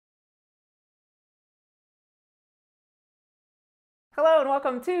Hello and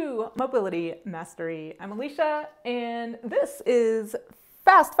welcome to Mobility Mastery. I'm Alicia and this is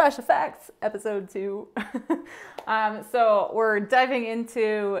Fast Fascia Facts, episode 2. So we're diving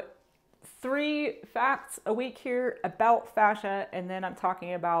into 3 facts a week here about fascia, and then I'm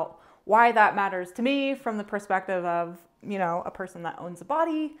talking about why that matters to me from the perspective of, a person that owns a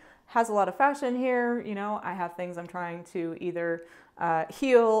body, has a lot of fascia in here. I have things I'm trying to either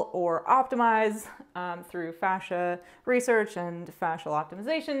heal or optimize through fascia research and fascial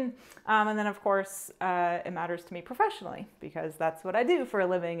optimization. And then of course, it matters to me professionally because that's what I do for a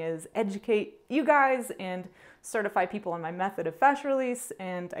living, is educate you guys and certify people on my method of fascia release.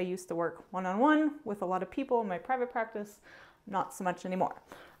 And I used to work one-on-one with a lot of people in my private practice, not so much anymore.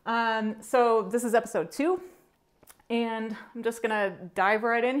 So this is episode 2. And I'm just gonna dive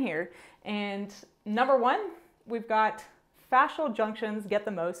right in here. And number 1, we've got fascial junctions get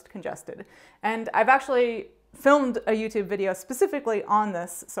the most congested. And I've actually filmed a YouTube video specifically on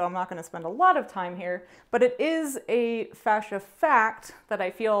this, so I'm not gonna spend a lot of time here, but it is a fascia fact that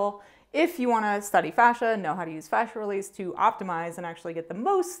I feel if you wanna study fascia, know how to use fascia release to optimize and actually get the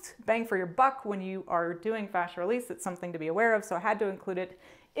most bang for your buck when you are doing fascia release, it's something to be aware of, so I had to include it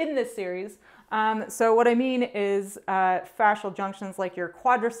in this series. So what I mean is fascial junctions, like your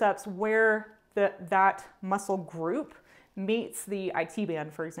quadriceps, where that muscle group meets the IT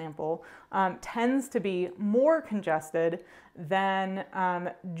band, for example, tends to be more congested than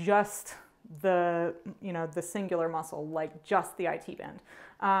just the singular muscle, like just the IT band.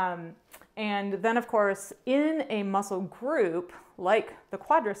 And then of course, in a muscle group like the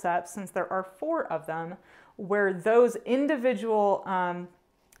quadriceps, since there are 4 of them, where those individual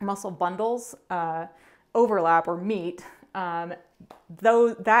muscle bundles overlap or meet,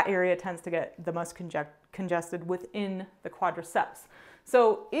 though that area tends to get the most congested within the quadriceps.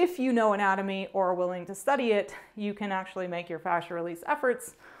 So if you know anatomy or are willing to study it, you can actually make your fascia release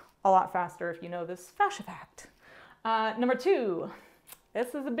efforts a lot faster if you know this fascia fact. Number 2,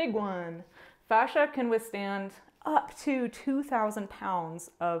 this is a big one. Fascia can withstand up to 2,000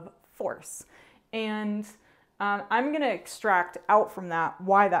 pounds of force. And I'm going to extract out from that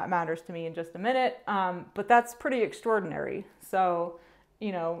why that matters to me in just a minute, but that's pretty extraordinary. So,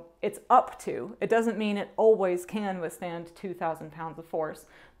 it's up to. It doesn't mean it always can withstand 2,000 pounds of force,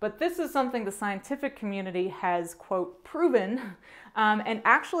 but this is something the scientific community has, quote, proven, and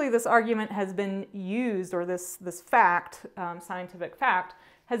actually this argument has been used, or this fact, scientific fact,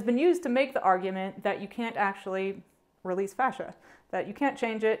 has been used to make the argument that you can't actually release fascia, that you can't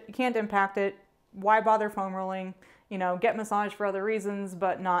change it, you can't impact it. Why bother foam rolling? Get massage for other reasons,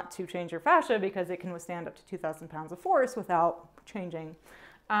 but not to change your fascia because it can withstand up to 2,000 pounds of force without changing.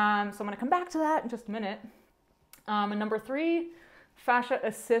 So I'm going to come back to that in just a minute. And number 3, fascia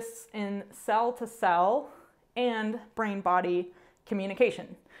assists in cell-to-cell and brain-body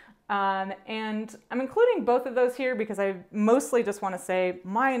communication. And I'm including both of those here because I mostly just want to say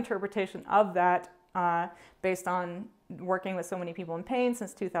my interpretation of that, based on working with so many people in pain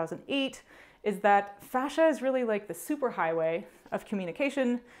since 2008, is that fascia is really like the superhighway of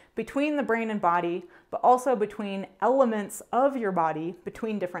communication between the brain and body, but also between elements of your body,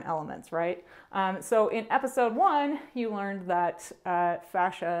 between different elements, right? So in episode 1, you learned that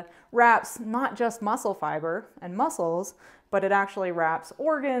fascia wraps not just muscle fiber and muscles, but it actually wraps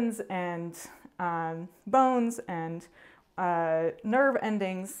organs and bones and nerve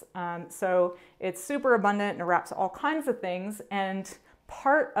endings. So it's super abundant and it wraps all kinds of things. And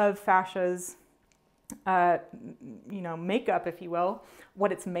part of fascia's, makeup, if you will,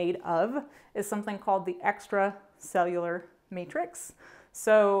 what it's made of, is something called the extracellular matrix.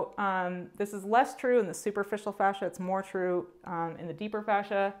 So this is less true in the superficial fascia. It's more true in the deeper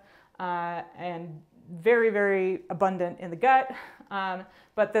fascia, and very, very abundant in the gut.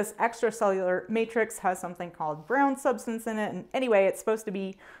 But this extracellular matrix has something called brown substance in it. And anyway, it's supposed to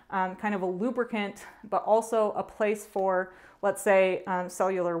be kind of a lubricant, but also a place for, let's say,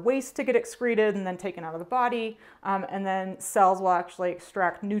 cellular waste to get excreted and then taken out of the body. And then cells will actually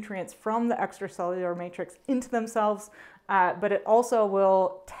extract nutrients from the extracellular matrix into themselves. But it also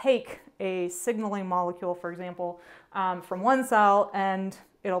will take a signaling molecule, for example, from one cell, and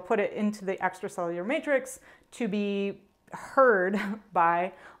it'll put it into the extracellular matrix to be heard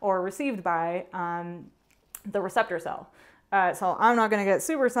by or received by the receptor cell. So I'm not going to get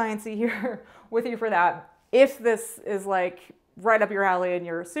super sciencey here with you for that. If this is like right up your alley and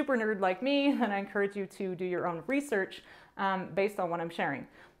you're a super nerd like me, then I encourage you to do your own research based on what I'm sharing.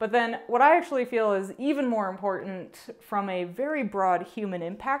 But then what I actually feel is even more important from a very broad human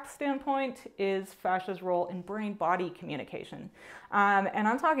impact standpoint is fascia's role in brain-body communication. And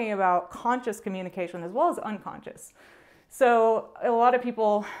I'm talking about conscious communication as well as unconscious. So a lot of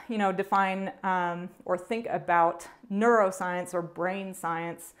people, define or think about neuroscience or brain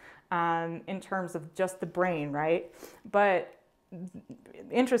science in terms of just the brain, right? But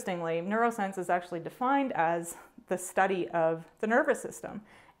interestingly, neuroscience is actually defined as the study of the nervous system.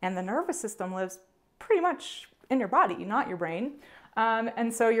 And the nervous system lives pretty much in your body, not your brain.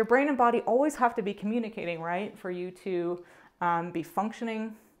 And so your brain and body always have to be communicating, right? For you to be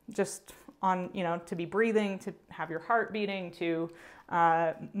functioning just on, to be breathing, to have your heart beating, to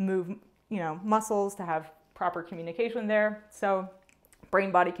move, muscles, to have proper communication there. So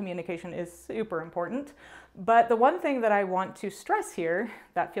brain-body communication is super important. But the one thing that I want to stress here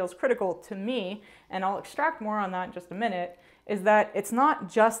that feels critical to me, and I'll extract more on that in just a minute, is that it's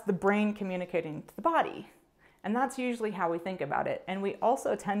not just the brain communicating to the body. And that's usually how we think about it. And we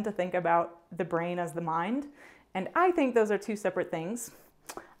also tend to think about the brain as the mind. And I think those are two separate things.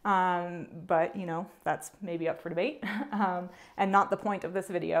 But that's maybe up for debate and not the point of this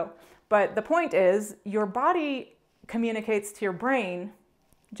video. But the point is your body communicates to your brain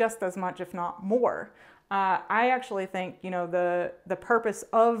just as much, if not more. I actually think, the purpose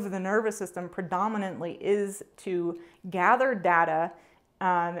of the nervous system predominantly is to gather data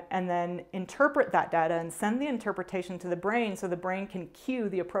and then interpret that data and send the interpretation to the brain so the brain can cue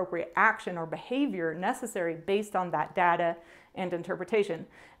the appropriate action or behavior necessary based on that data and interpretation.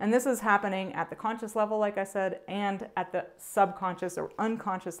 And this is happening at the conscious level, like I said, and at the subconscious or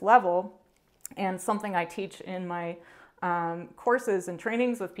unconscious level. And something I teach in my courses and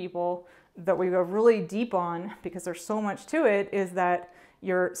trainings with people that we go really deep on, because there's so much to it, is that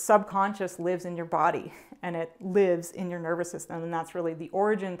your subconscious lives in your body and it lives in your nervous system. And that's really the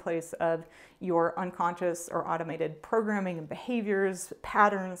origin place of your unconscious or automated programming and behaviors,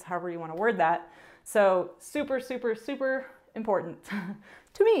 patterns, however you want to word that. So super, super, super important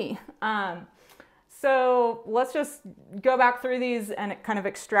to me. So let's just go back through these and kind of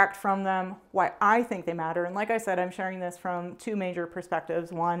extract from them why I think they matter. And like I said, I'm sharing this from two major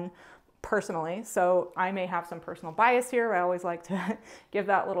perspectives. One, personally, so I may have some personal bias here. I always like to give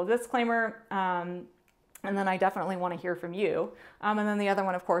that little disclaimer. And then I definitely want to hear from you. And then the other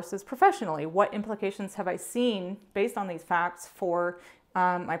one, of course, is professionally. What implications have I seen based on these facts for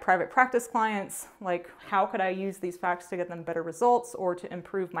my private practice clients? Like, how could I use these facts to get them better results or to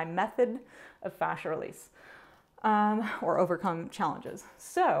improve my method of fascia release or overcome challenges?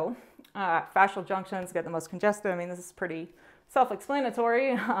 So fascial junctions get the most congested. I mean, this is pretty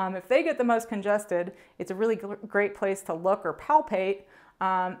self-explanatory. If they get the most congested, it's a really great place to look or palpate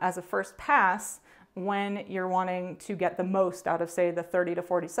as a first pass when you're wanting to get the most out of, say, the 30 to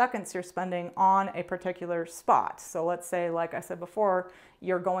 40 seconds you're spending on a particular spot. So let's say, like I said before,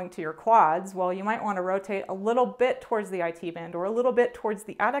 you're going to your quads. Well, you might want to rotate a little bit towards the IT band or a little bit towards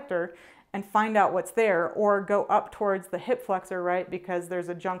the adductor and find out what's there, or go up towards the hip flexor, right? Because there's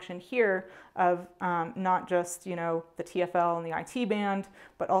a junction here of not just, the TFL and the IT band,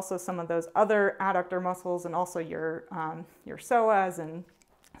 but also some of those other adductor muscles and also your psoas and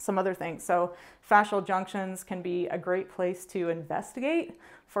some other things. So fascial junctions can be a great place to investigate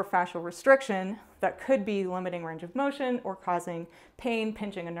for fascial restriction that could be limiting range of motion or causing pain,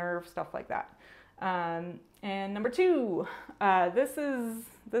 pinching a nerve, stuff like that. And number two, this is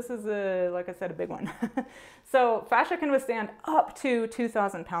like I said, a big one. So fascia can withstand up to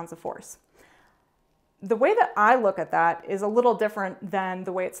 2,000 pounds of force. The way that I look at that is a little different than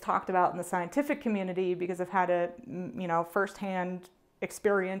the way it's talked about in the scientific community, because I've had a, firsthand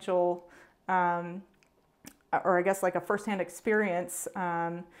experiential, or I guess like a firsthand experience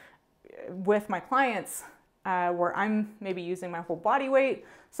with my clients where I'm maybe using my whole body weight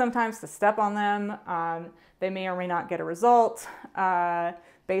sometimes to step on them. They may or may not get a result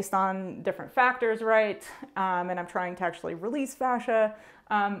based on different factors, right? And I'm trying to actually release fascia.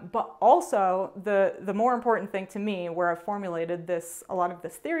 But also the more important thing to me, where I've formulated a lot of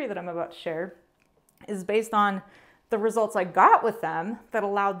this theory that I'm about to share, is based on the results I got with them that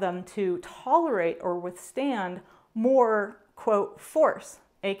allowed them to tolerate or withstand more, quote, force,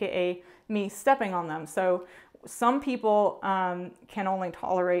 aka me stepping on them. So some people can only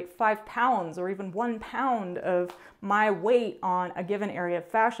tolerate 5 pounds or even 1 pound of my weight on a given area of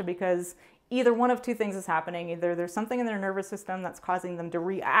fascia, because either one of two things is happening. Either there's something in their nervous system that's causing them to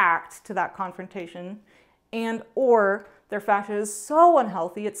react to that confrontation, and or their fascia is so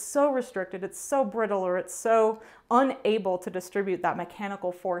unhealthy, it's so restricted, it's so brittle, or it's so unable to distribute that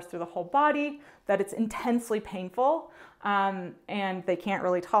mechanical force through the whole body that it's intensely painful, and they can't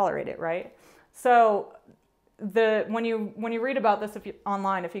really tolerate it, right? So when you read about this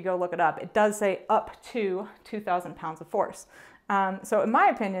online, if you go look it up, it does say up to 2,000 pounds of force. So in my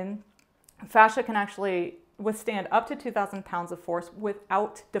opinion, fascia can actually withstand up to 2,000 pounds of force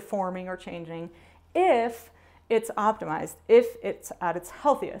without deforming or changing if it's optimized, if it's at its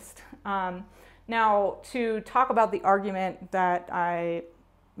healthiest. Now, to talk about the argument that I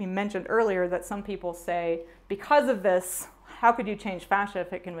mentioned earlier, that some people say, because of this, how could you change fascia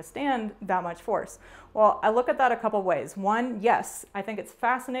if it can withstand that much force? Well, I look at that a couple ways. One, yes, I think it's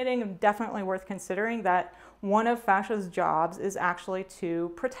fascinating and definitely worth considering that one of fascia's jobs is actually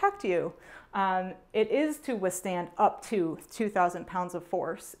to protect you. It is to withstand up to 2,000 pounds of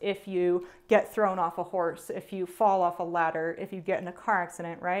force if you get thrown off a horse, if you fall off a ladder, if you get in a car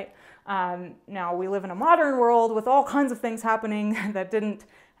accident, right? Now, we live in a modern world with all kinds of things happening that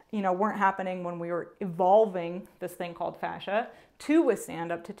weren't happening when we were evolving this thing called fascia to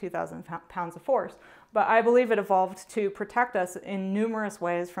withstand up to 2,000 pounds of force. But I believe it evolved to protect us in numerous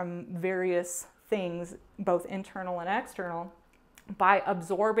ways from various things, both internal and external, by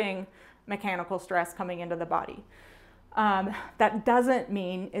absorbing mechanical stress coming into the body. That doesn't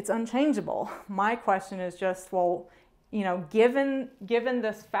mean it's unchangeable. My question is just, well, given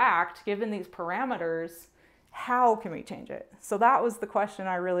this fact, given these parameters, how can we change it? So that was the question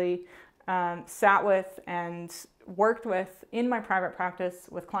I really sat with and worked with in my private practice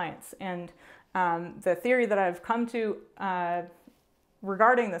with clients. And the theory that I've come to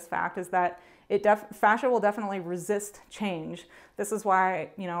regarding this fact is that fascia will definitely resist change. This is why,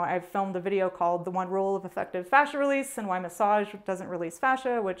 I've filmed a video called The One Rule of Effective Fascia Release and why massage doesn't release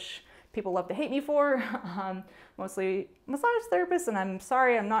fascia, which people love to hate me for, mostly massage therapists, and I'm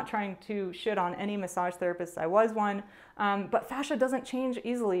sorry, I'm not trying to shit on any massage therapist. I was one, but fascia doesn't change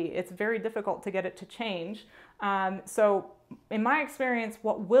easily. It's very difficult to get it to change. So in my experience,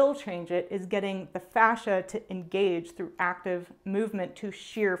 what will change it is getting the fascia to engage through active movement to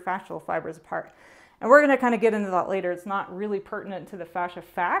shear fascial fibers apart. And we're going to kind of get into that later. It's not really pertinent to the fascia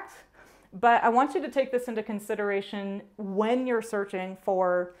fact, but I want you to take this into consideration when you're searching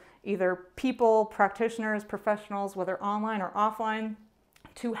for either people, practitioners, professionals, whether online or offline,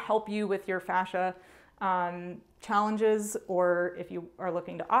 to help you with your fascia challenges, or if you are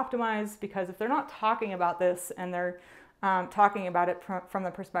looking to optimize, because if they're not talking about this and they're talking about it from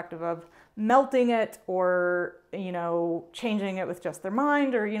the perspective of melting it or, changing it with just their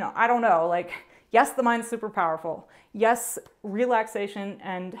mind, or, I don't know, like, yes, the mind's super powerful. Yes, relaxation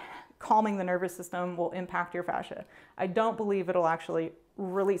and calming the nervous system will impact your fascia. I don't believe it'll actually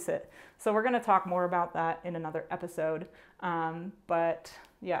release it. So we're going to talk more about that in another episode. But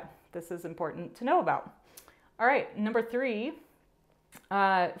yeah, this is important to know about. All right, number 3,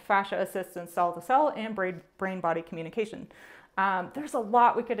 fascia assists in cell-to-cell and brain-body communication. There's a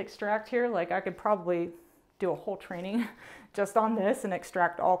lot we could extract here. Like, I could probably do a whole training just on this and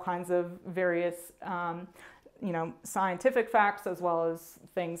extract all kinds of various scientific facts, as well as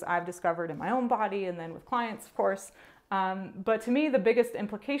things I've discovered in my own body and then with clients, of course. But to me, the biggest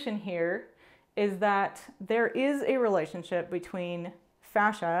implication here is that there is a relationship between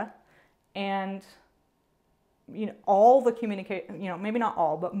fascia and all the maybe not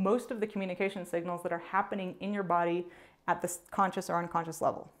all, but most of the communication signals that are happening in your body at the conscious or unconscious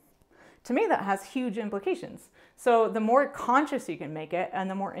level. To me, that has huge implications. So the more conscious you can make it and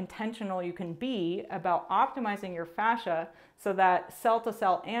the more intentional you can be about optimizing your fascia so that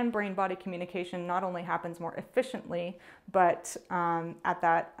cell-to-cell and brain-body communication not only happens more efficiently, but at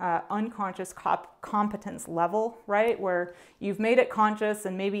that unconscious competence level, right? Where you've made it conscious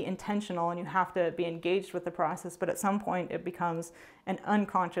and maybe intentional and you have to be engaged with the process, but at some point it becomes an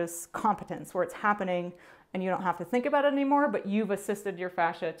unconscious competence where it's happening and you don't have to think about it anymore, but you've assisted your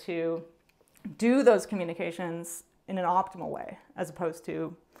fascia to do those communications in an optimal way, as opposed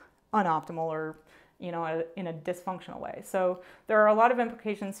to unoptimal or, in a dysfunctional way. So there are a lot of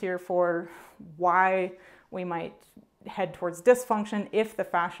implications here for why we might head towards dysfunction if the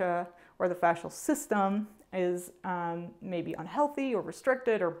fascia or the fascial system is maybe unhealthy or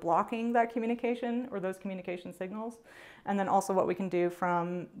restricted or blocking that communication or those communication signals. And then also what we can do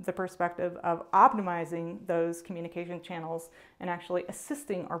from the perspective of optimizing those communication channels and actually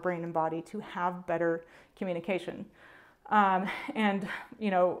assisting our brain and body to have better communication. And,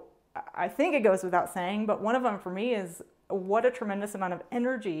 I think it goes without saying, but one of them for me is what a tremendous amount of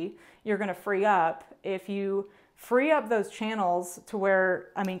energy you're going to free up if you free up those channels to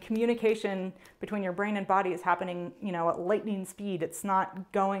where, communication between your brain and body is happening, at lightning speed. It's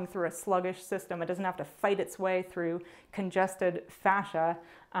not going through a sluggish system. It doesn't have to fight its way through congested fascia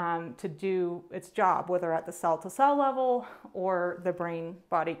to do its job, whether at the cell-to-cell level or the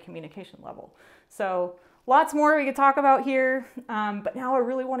brain-body communication level. So lots more we could talk about here, but now I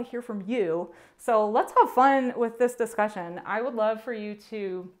really want to hear from you. So let's have fun with this discussion. I would love for you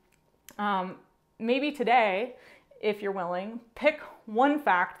to maybe today, if you're willing, pick one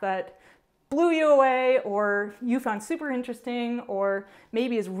fact that blew you away or you found super interesting or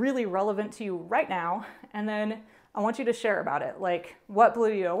maybe is really relevant to you right now. And then I want you to share about it. Like, what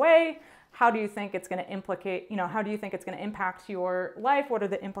blew you away? How do you think it's going to implicate, how do you think it's going to impact your life? What are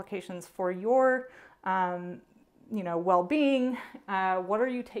the implications for your, well-being? What are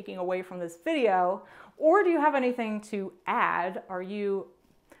you taking away from this video? Or do you have anything to add? Are you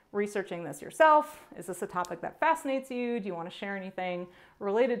researching this yourself? Is this a topic that fascinates you? Do you want to share anything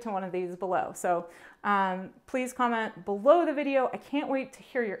related to one of these below? So please comment below the video. I can't wait to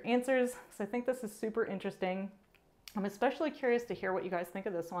hear your answers because I think this is super interesting. I'm especially curious to hear what you guys think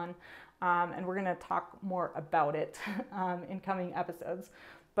of this one, and we're going to talk more about it in coming episodes.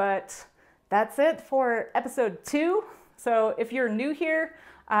 But that's it for episode 2. So if you're new here,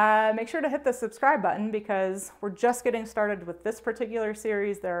 make sure to hit the subscribe button because we're just getting started with this particular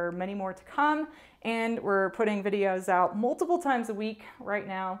series. There are many more to come, and we're putting videos out multiple times a week right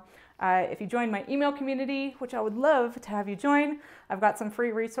now. If you join my email community, which I would love to have you join, I've got some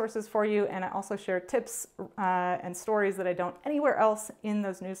free resources for you, and I also share tips and stories that I don't anywhere else in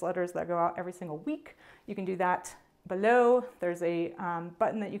those newsletters that go out every single week. You can do that below. There's a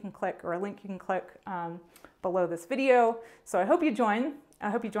button that you can click or a link you can click below this video. So I hope you join. I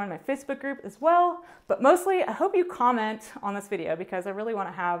hope you join my Facebook group as well, but mostly I hope you comment on this video because I really want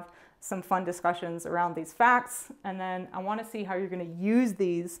to have some fun discussions around these facts, and then I want to see how you're going to use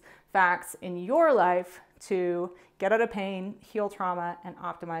these facts in your life to get out of pain, heal trauma, and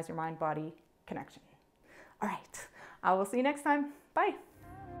optimize your mind-body connection. All right, I will see you next time. Bye.